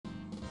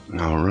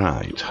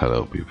Alright,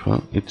 hello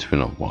people, it's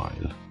been a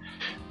while,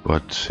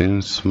 but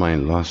since my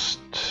last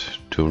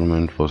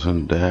tournament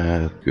wasn't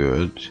that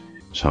good,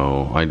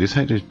 so I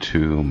decided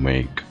to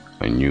make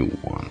a new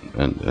one,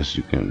 and as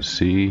you can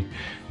see,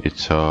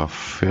 it's a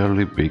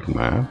fairly big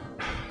map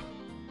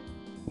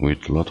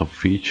with a lot of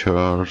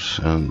features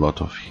and a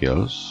lot of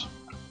hills.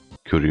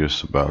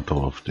 Curious about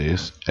all of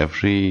this,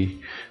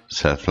 every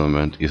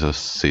settlement is a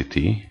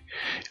city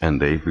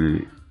and they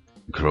will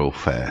grow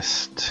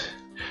fast.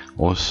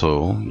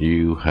 Also,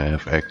 you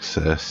have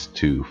access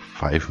to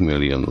 5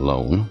 million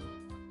loan,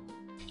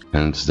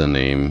 hence the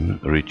name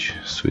Rich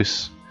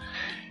Swiss,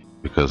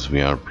 because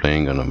we are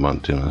playing on a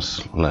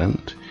mountainous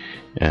land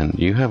and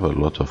you have a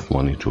lot of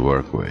money to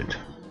work with.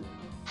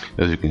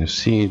 As you can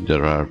see,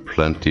 there are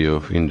plenty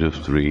of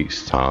industry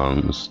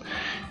towns,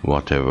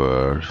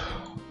 whatever,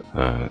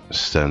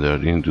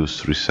 standard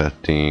industry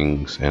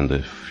settings, and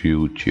the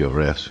few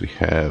GRFs we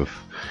have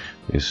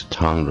is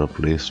town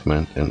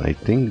replacement, and I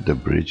think the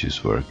bridge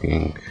is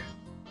working.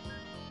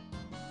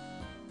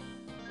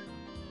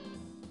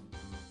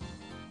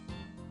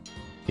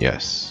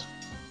 Yes,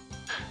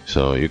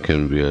 so you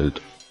can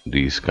build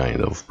these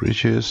kind of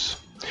bridges.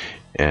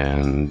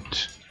 And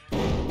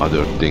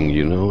other thing,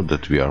 you know,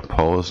 that we are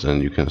paused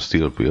and you can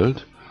still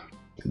build.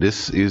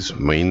 This is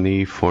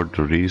mainly for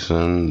the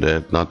reason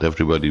that not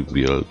everybody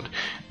build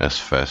as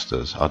fast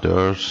as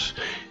others,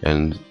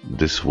 and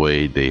this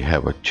way they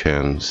have a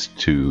chance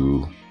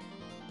to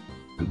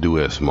do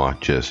as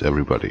much as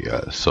everybody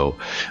else. So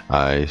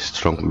I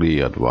strongly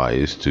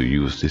advise to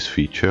use this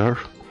feature.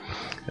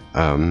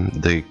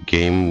 The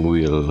game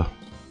will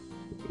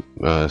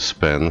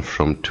span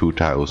from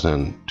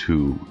 2000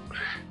 to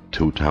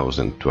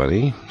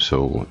 2020,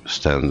 so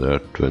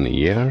standard 20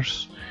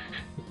 years.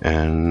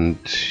 And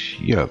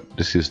yeah,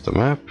 this is the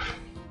map,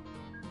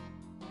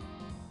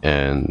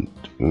 and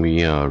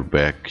we are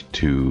back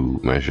to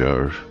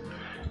measure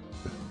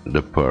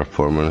the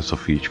performance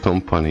of each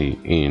company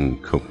in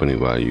company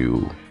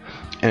value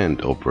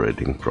and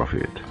operating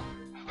profit.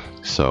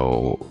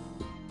 So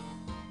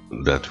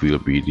that will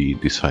be the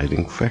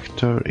deciding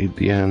factor at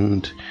the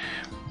end,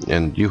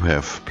 and you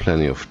have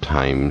plenty of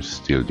time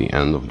till the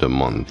end of the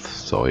month,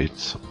 so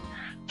it's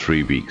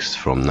 3 weeks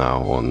from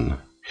now on.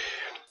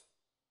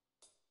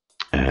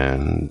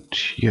 And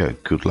yeah,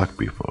 good luck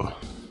people.